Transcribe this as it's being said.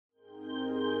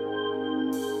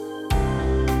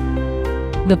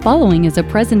The following is a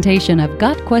presentation of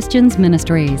Got Questions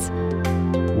Ministries.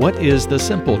 What is the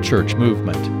Simple Church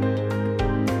movement?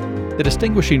 The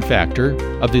distinguishing factor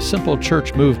of the Simple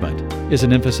Church movement is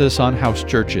an emphasis on house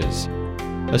churches.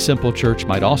 A simple church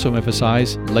might also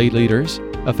emphasize lay leaders,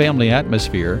 a family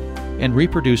atmosphere, and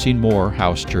reproducing more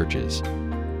house churches.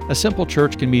 A simple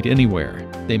church can meet anywhere.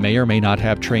 They may or may not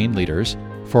have trained leaders,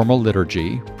 formal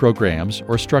liturgy, programs,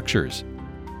 or structures.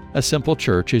 A simple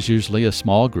church is usually a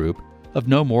small group of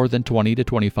no more than 20 to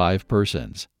 25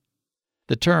 persons.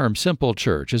 The term simple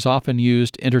church is often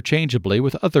used interchangeably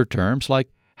with other terms like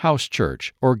house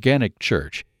church, organic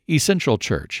church, essential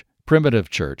church, primitive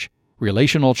church,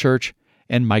 relational church,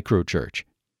 and microchurch.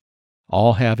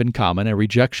 All have in common a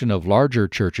rejection of larger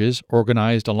churches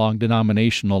organized along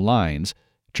denominational lines,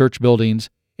 church buildings,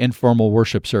 and formal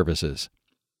worship services.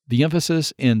 The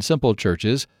emphasis in simple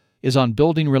churches is on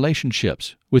building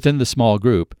relationships within the small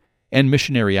group and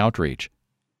missionary outreach.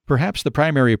 Perhaps the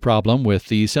primary problem with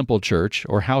the simple church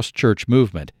or house church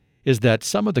movement is that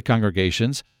some of the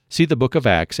congregations see the Book of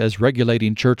Acts as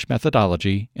regulating church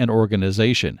methodology and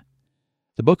organization.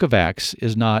 The Book of Acts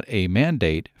is not a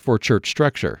mandate for church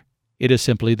structure. It is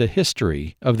simply the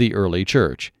history of the early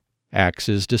church. Acts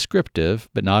is descriptive,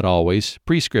 but not always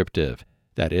prescriptive.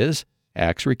 That is,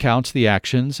 Acts recounts the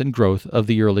actions and growth of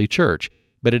the early church,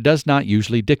 but it does not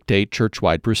usually dictate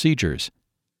church-wide procedures.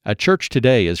 A church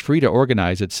today is free to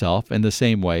organize itself in the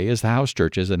same way as the house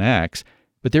churches in Acts,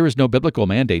 but there is no biblical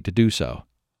mandate to do so.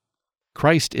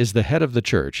 Christ is the head of the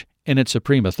church and its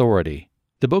supreme authority.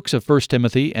 The books of 1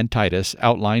 Timothy and Titus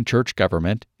outline church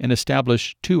government and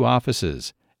establish two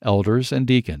offices, elders and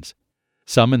deacons.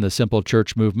 Some in the simple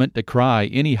church movement decry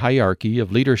any hierarchy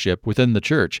of leadership within the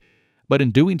church, but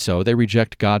in doing so they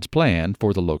reject God's plan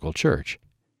for the local church.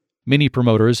 Many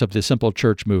promoters of the simple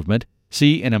church movement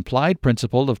see an implied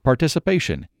principle of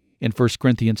participation in 1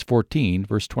 Corinthians 14,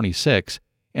 verse 26,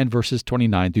 and verses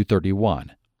 29 through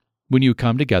 31. When you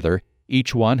come together,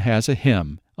 each one has a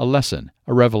hymn, a lesson,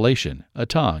 a revelation, a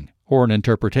tongue, or an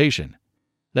interpretation.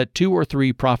 Let 2 or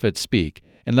 3 prophets speak,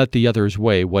 and let the others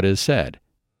weigh what is said.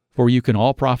 For you can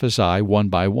all prophesy one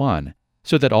by one,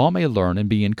 so that all may learn and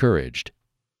be encouraged.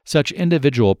 Such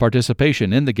individual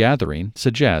participation in the gathering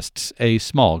suggests a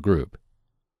small group.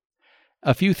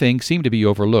 A few things seem to be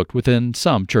overlooked within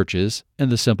some churches in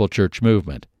the simple church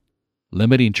movement.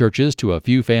 Limiting churches to a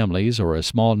few families or a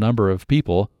small number of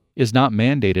people is not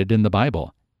mandated in the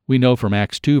Bible. We know from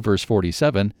Acts 2, verse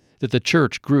 47, that the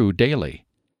church grew daily.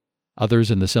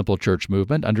 Others in the simple church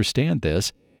movement understand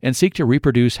this and seek to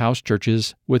reproduce house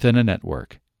churches within a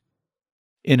network.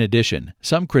 In addition,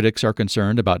 some critics are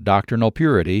concerned about doctrinal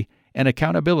purity and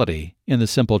accountability in the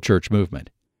simple church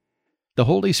movement. The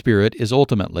Holy Spirit is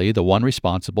ultimately the one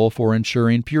responsible for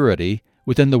ensuring purity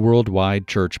within the worldwide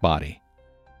church body.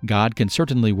 God can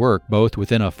certainly work both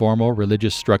within a formal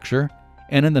religious structure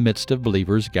and in the midst of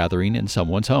believers gathering in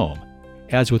someone's home.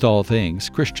 As with all things,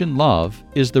 Christian love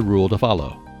is the rule to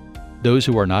follow. Those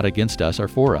who are not against us are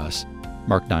for us.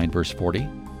 Mark 9, verse 40.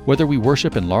 Whether we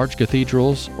worship in large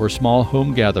cathedrals or small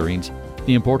home gatherings,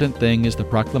 the important thing is the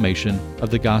proclamation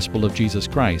of the gospel of Jesus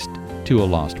Christ to a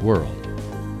lost world.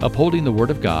 Upholding the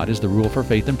Word of God is the rule for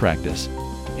faith and practice,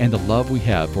 and the love we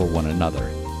have for one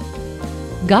another.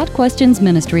 Got Questions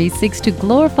Ministries seeks to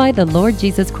glorify the Lord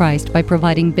Jesus Christ by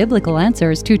providing biblical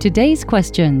answers to today's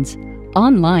questions.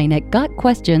 Online at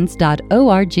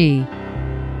gotquestions.org.